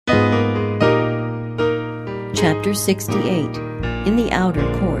Chapter 68, In the Outer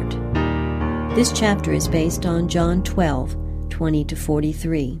Court. This chapter is based on John 12,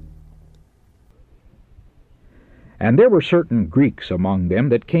 20-43. And there were certain Greeks among them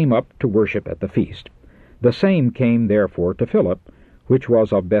that came up to worship at the feast. The same came therefore to Philip, which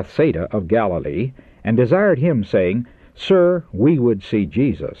was of Bethsaida of Galilee, and desired him, saying, Sir, we would see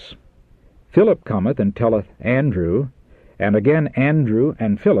Jesus. Philip cometh and telleth Andrew, and again Andrew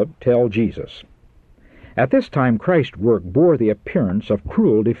and Philip tell Jesus. At this time Christ's work bore the appearance of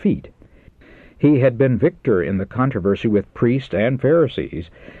cruel defeat. He had been victor in the controversy with priests and Pharisees,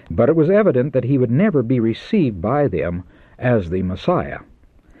 but it was evident that he would never be received by them as the Messiah.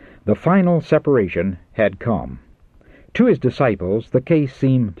 The final separation had come. To his disciples the case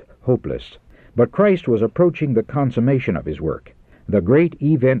seemed hopeless, but Christ was approaching the consummation of his work. The great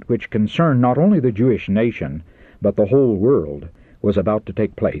event which concerned not only the Jewish nation, but the whole world, was about to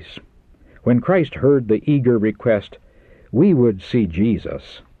take place. When Christ heard the eager request, "We would see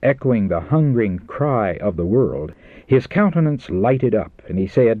Jesus," echoing the hungering cry of the world, his countenance lighted up, and he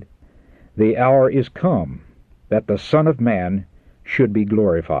said, "The hour is come that the Son of Man should be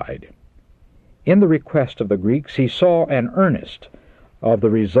glorified." In the request of the Greeks he saw an earnest of the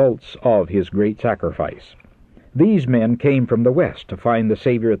results of his great sacrifice. These men came from the west to find the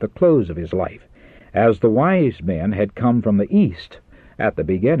Savior at the close of his life, as the wise men had come from the east at the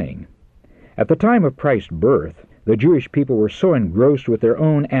beginning. At the time of Christ's birth, the Jewish people were so engrossed with their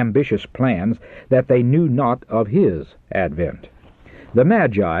own ambitious plans that they knew not of his advent. The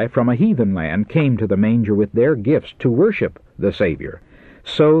Magi from a heathen land came to the manger with their gifts to worship the Savior.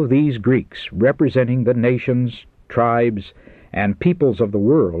 So these Greeks, representing the nations, tribes, and peoples of the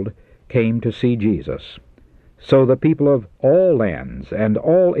world, came to see Jesus. So the people of all lands and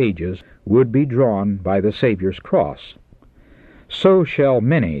all ages would be drawn by the Savior's cross. So shall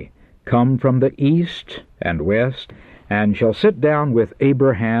many come from the east and west, and shall sit down with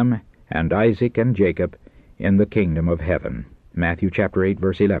Abraham and Isaac and Jacob in the kingdom of heaven. Matthew chapter 8,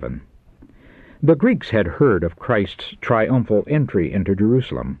 verse 11. The Greeks had heard of Christ's triumphal entry into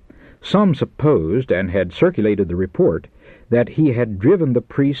Jerusalem. Some supposed, and had circulated the report, that he had driven the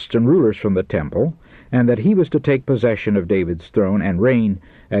priests and rulers from the temple, and that he was to take possession of David's throne and reign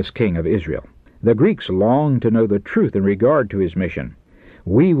as king of Israel. The Greeks longed to know the truth in regard to his mission.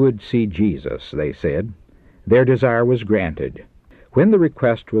 "We would see Jesus," they said. Their desire was granted. When the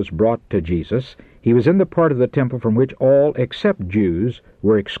request was brought to Jesus, he was in the part of the temple from which all except Jews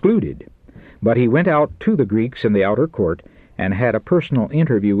were excluded. But he went out to the Greeks in the outer court and had a personal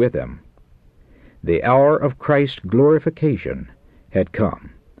interview with them. The hour of Christ's glorification had come.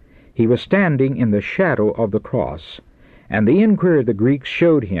 He was standing in the shadow of the cross, and the inquiry of the Greeks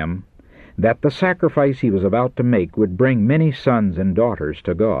showed him that the sacrifice he was about to make would bring many sons and daughters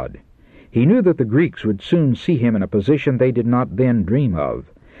to God. He knew that the Greeks would soon see him in a position they did not then dream of.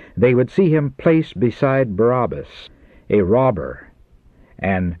 They would see him placed beside Barabbas, a robber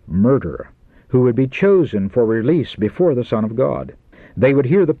and murderer, who would be chosen for release before the Son of God. They would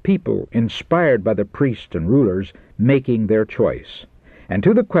hear the people, inspired by the priests and rulers, making their choice. And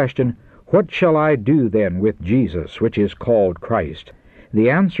to the question, "What shall I do then with Jesus, which is called Christ?" the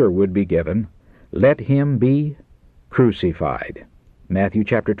answer would be given, "Let him be crucified." Matthew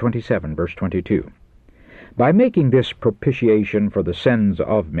chapter 27, verse 22. By making this propitiation for the sins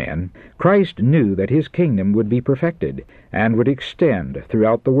of men, Christ knew that his kingdom would be perfected and would extend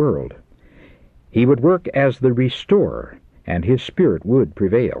throughout the world. He would work as the restorer, and his Spirit would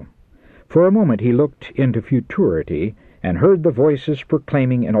prevail. For a moment he looked into futurity and heard the voices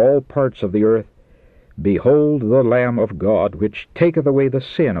proclaiming in all parts of the earth, "Behold the Lamb of God, which taketh away the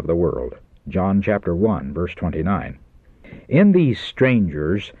sin of the world." John chapter 1, verse 29. In these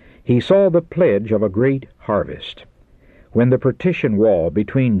strangers he saw the pledge of a great harvest. When the partition wall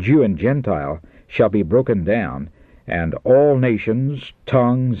between Jew and Gentile shall be broken down, and all nations,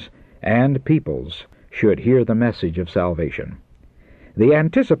 tongues, and peoples should hear the message of salvation. The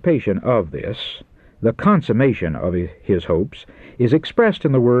anticipation of this, the consummation of his hopes, is expressed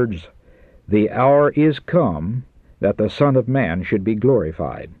in the words, "The hour is come that the Son of Man should be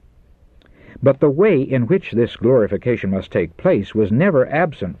glorified." But the way in which this glorification must take place was never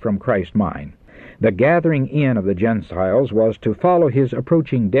absent from Christ's mind. The gathering in of the Gentiles was to follow his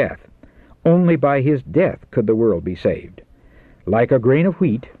approaching death. Only by his death could the world be saved. Like a grain of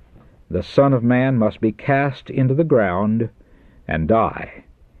wheat, the Son of Man must be cast into the ground and die,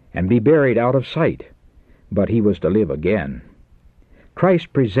 and be buried out of sight, but he was to live again.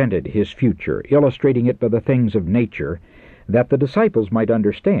 Christ presented his future, illustrating it by the things of nature, that the disciples might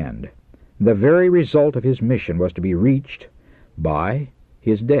understand. The very result of his mission was to be reached by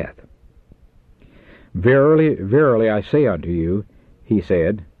his death. Verily, verily, I say unto you, he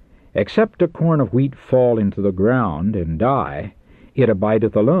said, except a corn of wheat fall into the ground and die, it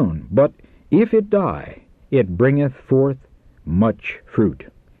abideth alone. But if it die, it bringeth forth much fruit.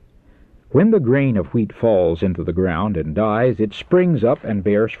 When the grain of wheat falls into the ground and dies, it springs up and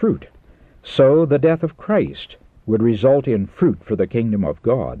bears fruit. So the death of Christ would result in fruit for the kingdom of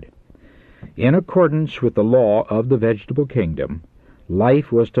God. In accordance with the law of the vegetable kingdom,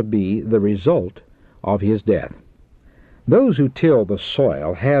 life was to be the result of his death. Those who till the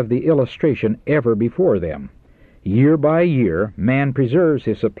soil have the illustration ever before them. Year by year, man preserves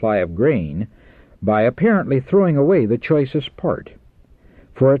his supply of grain by apparently throwing away the choicest part.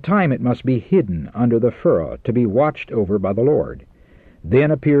 For a time it must be hidden under the furrow to be watched over by the Lord. Then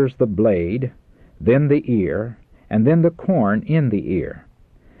appears the blade, then the ear, and then the corn in the ear.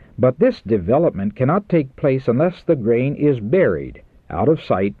 But this development cannot take place unless the grain is buried, out of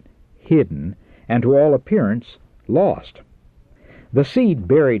sight, hidden, and to all appearance lost. The seed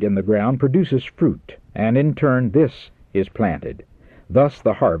buried in the ground produces fruit, and in turn this is planted. Thus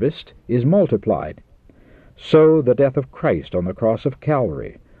the harvest is multiplied. So the death of Christ on the cross of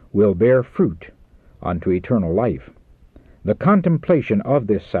Calvary will bear fruit unto eternal life. The contemplation of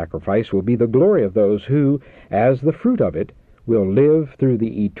this sacrifice will be the glory of those who, as the fruit of it, will live through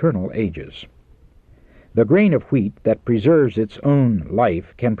the eternal ages. The grain of wheat that preserves its own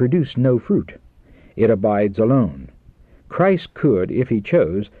life can produce no fruit. It abides alone. Christ could, if he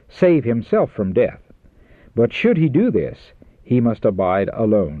chose, save himself from death. But should he do this, he must abide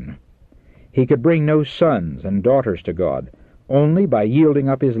alone. He could bring no sons and daughters to God. Only by yielding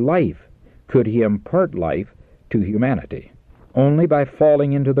up his life could he impart life to humanity. Only by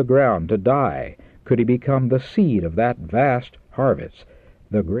falling into the ground to die could he become the seed of that vast harvest,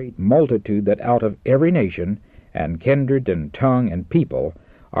 the great multitude that out of every nation and kindred and tongue and people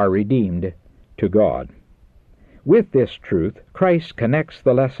are redeemed to God. With this truth, Christ connects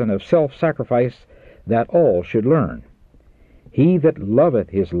the lesson of self-sacrifice that all should learn. He that loveth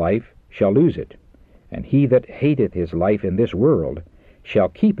his life shall lose it, and he that hateth his life in this world shall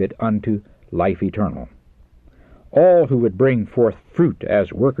keep it unto life eternal. All who would bring forth fruit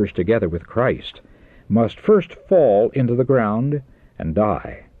as workers together with Christ must first fall into the ground and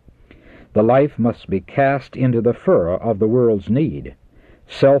die. The life must be cast into the furrow of the world's need.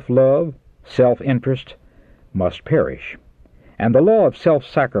 Self-love, self-interest must perish. And the law of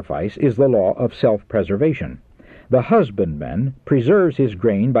self-sacrifice is the law of self-preservation. The husbandman preserves his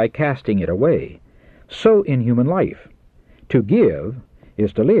grain by casting it away. So in human life. To give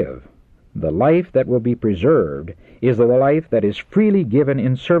is to live. The life that will be preserved is the life that is freely given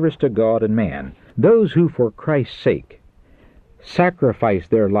in service to God and man. Those who for Christ's sake sacrifice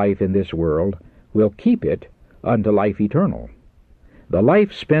their life in this world will keep it unto life eternal. The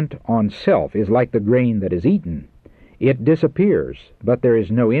life spent on self is like the grain that is eaten. It disappears, but there is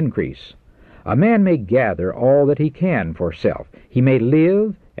no increase. A man may gather all that he can for self. He may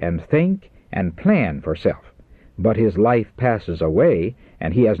live and think and plan for self, but his life passes away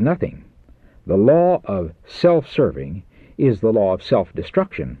and he has nothing. The law of self-serving is the law of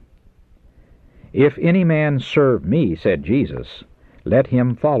self-destruction. If any man serve me, said Jesus, let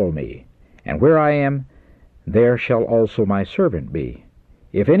him follow me, and where I am, there shall also my servant be.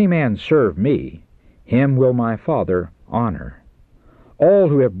 If any man serve me, him will my Father honor. All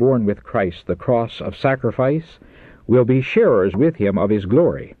who have borne with Christ the cross of sacrifice will be sharers with him of his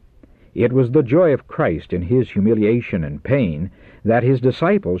glory. It was the joy of Christ in his humiliation and pain that his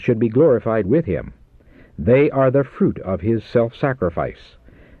disciples should be glorified with him. They are the fruit of his self-sacrifice.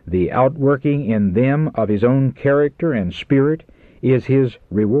 The outworking in them of his own character and spirit is his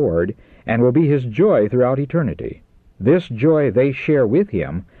reward, and will be his joy throughout eternity. This joy they share with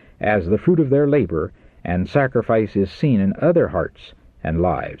him as the fruit of their labor, and sacrifice is seen in other hearts and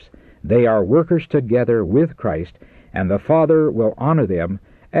lives. They are workers together with Christ, and the Father will honor them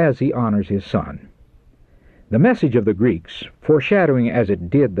as he honors his Son. The message of the Greeks, foreshadowing as it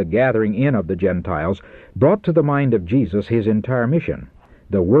did the gathering in of the Gentiles, brought to the mind of Jesus his entire mission.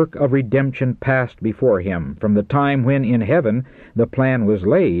 The work of redemption passed before him from the time when in heaven the plan was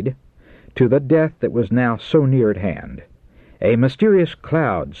laid to the death that was now so near at hand. A mysterious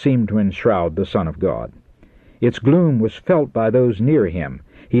cloud seemed to enshroud the Son of God. Its gloom was felt by those near him.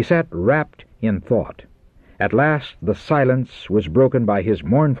 He sat wrapped in thought. At last the silence was broken by his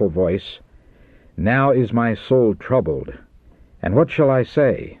mournful voice, Now is my soul troubled, and what shall I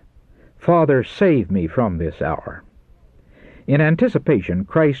say? Father, save me from this hour. In anticipation,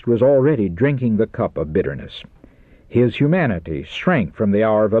 Christ was already drinking the cup of bitterness. His humanity shrank from the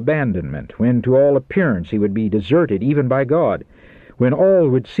hour of abandonment, when to all appearance he would be deserted even by God, when all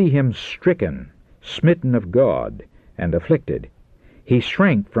would see him stricken, smitten of God, and afflicted. He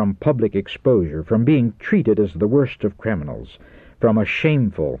shrank from public exposure, from being treated as the worst of criminals, from a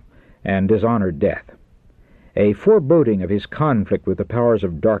shameful and dishonored death. A foreboding of his conflict with the powers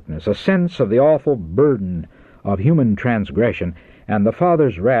of darkness, a sense of the awful burden of human transgression, and the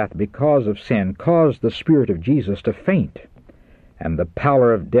Father's wrath because of sin caused the Spirit of Jesus to faint, and the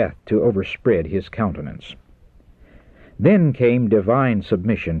pallor of death to overspread his countenance. Then came divine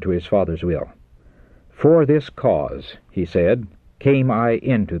submission to his Father's will. For this cause, he said, came I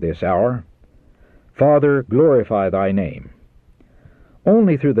into this hour. Father, glorify thy name.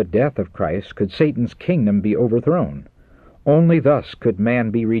 Only through the death of Christ could Satan's kingdom be overthrown. Only thus could man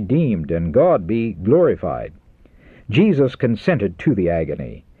be redeemed and God be glorified. Jesus consented to the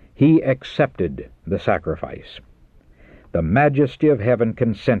agony. He accepted the sacrifice. The majesty of heaven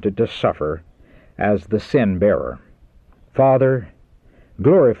consented to suffer as the sin-bearer. Father,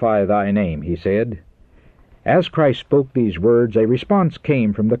 glorify thy name, he said. As Christ spoke these words, a response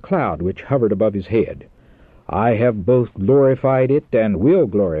came from the cloud which hovered above his head. I have both glorified it and will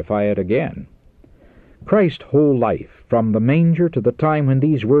glorify it again. Christ's whole life, from the manger to the time when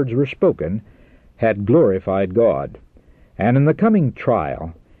these words were spoken, had glorified God, and in the coming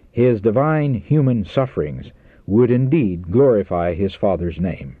trial, his divine human sufferings would indeed glorify his Father's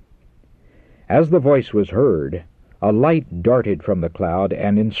name. As the voice was heard, a light darted from the cloud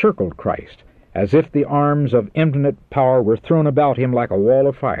and encircled Christ, as if the arms of infinite power were thrown about him like a wall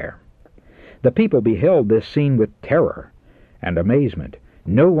of fire. The people beheld this scene with terror and amazement.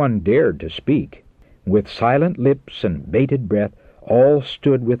 No one dared to speak. With silent lips and bated breath, all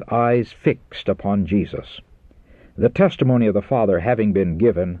stood with eyes fixed upon Jesus. The testimony of the Father having been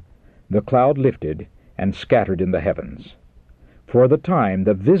given, the cloud lifted and scattered in the heavens. For the time,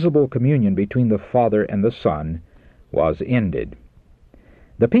 the visible communion between the Father and the Son was ended.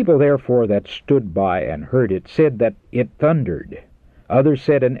 The people therefore that stood by and heard it said that it thundered. Others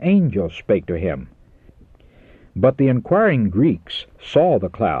said an angel spake to him. But the inquiring Greeks saw the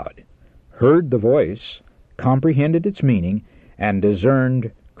cloud, heard the voice, comprehended its meaning, and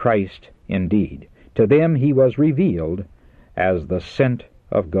discerned Christ indeed. To them he was revealed as the sent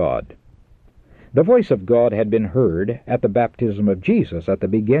of God. The voice of God had been heard at the baptism of Jesus at the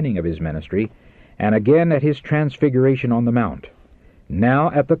beginning of his ministry, and again at his transfiguration on the mount.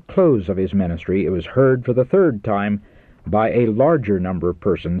 Now at the close of his ministry it was heard for the third time by a larger number of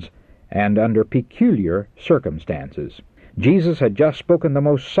persons and under peculiar circumstances. Jesus had just spoken the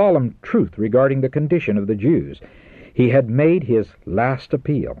most solemn truth regarding the condition of the Jews. He had made his last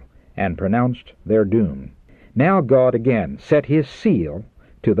appeal and pronounced their doom. Now God again set his seal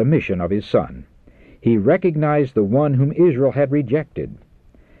to the mission of his Son. He recognized the one whom Israel had rejected.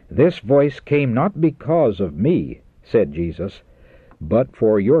 This voice came not because of me, said Jesus, but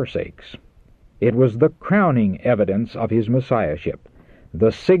for your sakes. It was the crowning evidence of his Messiahship,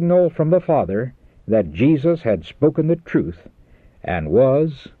 the signal from the Father that Jesus had spoken the truth and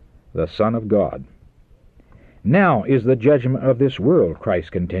was the Son of God. Now is the judgment of this world,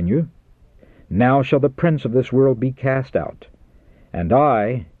 Christ continued. Now shall the prince of this world be cast out. And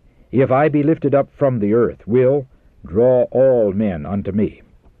I, if I be lifted up from the earth, will draw all men unto me.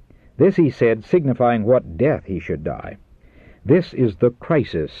 This he said, signifying what death he should die. This is the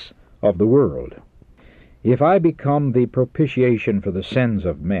crisis of the world. If I become the propitiation for the sins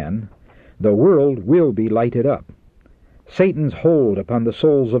of men, the world will be lighted up. Satan's hold upon the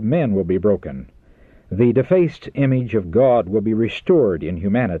souls of men will be broken. The defaced image of God will be restored in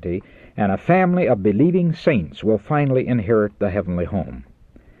humanity, and a family of believing saints will finally inherit the heavenly home.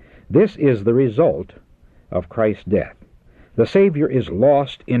 This is the result of Christ's death. The Savior is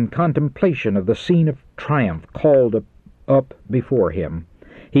lost in contemplation of the scene of triumph called up before him.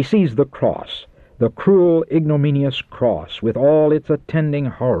 He sees the cross, the cruel, ignominious cross, with all its attending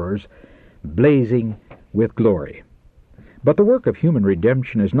horrors, blazing with glory. But the work of human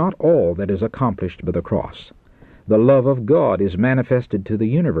redemption is not all that is accomplished by the cross. The love of God is manifested to the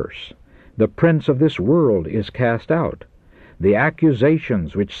universe. The prince of this world is cast out. The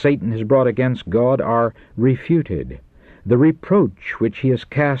accusations which Satan has brought against God are refuted. The reproach which he has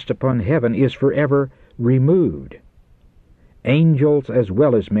cast upon heaven is forever removed. Angels as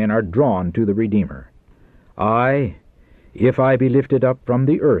well as men are drawn to the Redeemer. I, if I be lifted up from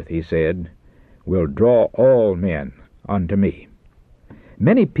the earth, he said, will draw all men unto me.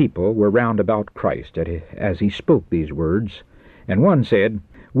 Many people were round about Christ as he spoke these words, and one said,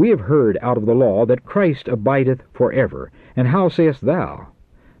 We have heard out of the law that Christ abideth forever, and how sayest thou,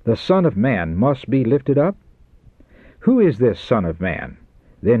 the Son of Man must be lifted up? Who is this Son of Man?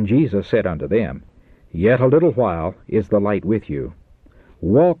 Then Jesus said unto them, Yet a little while is the light with you.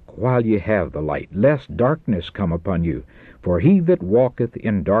 Walk while ye have the light, lest darkness come upon you. For he that walketh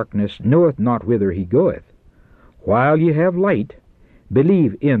in darkness knoweth not whither he goeth. While ye have light,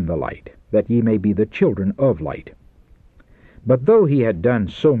 believe in the light, that ye may be the children of light. But though he had done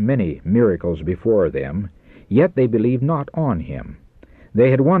so many miracles before them, yet they believed not on him. They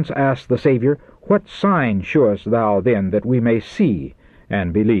had once asked the Saviour, What sign shewest thou then, that we may see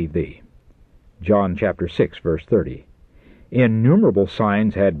and believe thee? John chapter 6, verse 30. Innumerable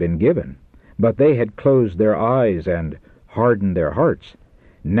signs had been given, but they had closed their eyes and hardened their hearts.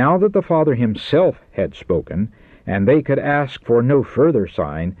 Now that the Father himself had spoken, and they could ask for no further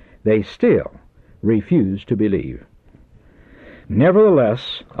sign, they still refused to believe.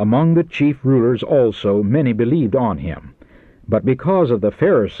 Nevertheless, among the chief rulers also many believed on him, but because of the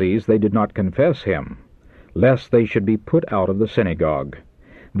Pharisees they did not confess him, lest they should be put out of the synagogue.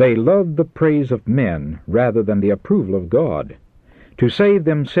 They loved the praise of men rather than the approval of God. To save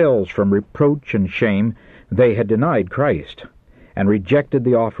themselves from reproach and shame, they had denied Christ, and rejected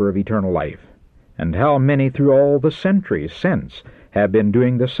the offer of eternal life. And how many through all the centuries since have been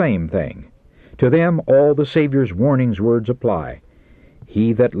doing the same thing? To them all the Saviour's warnings words apply.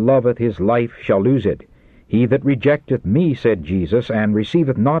 He that loveth his life shall lose it. He that rejecteth me, said Jesus, and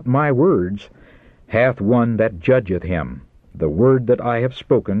receiveth not my words, hath one that judgeth him. The word that I have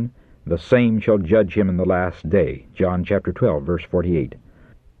spoken, the same shall judge him in the last day. John chapter 12, verse 48.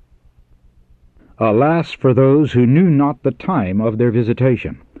 Alas for those who knew not the time of their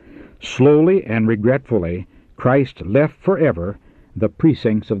visitation. Slowly and regretfully, Christ left forever the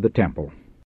precincts of the temple.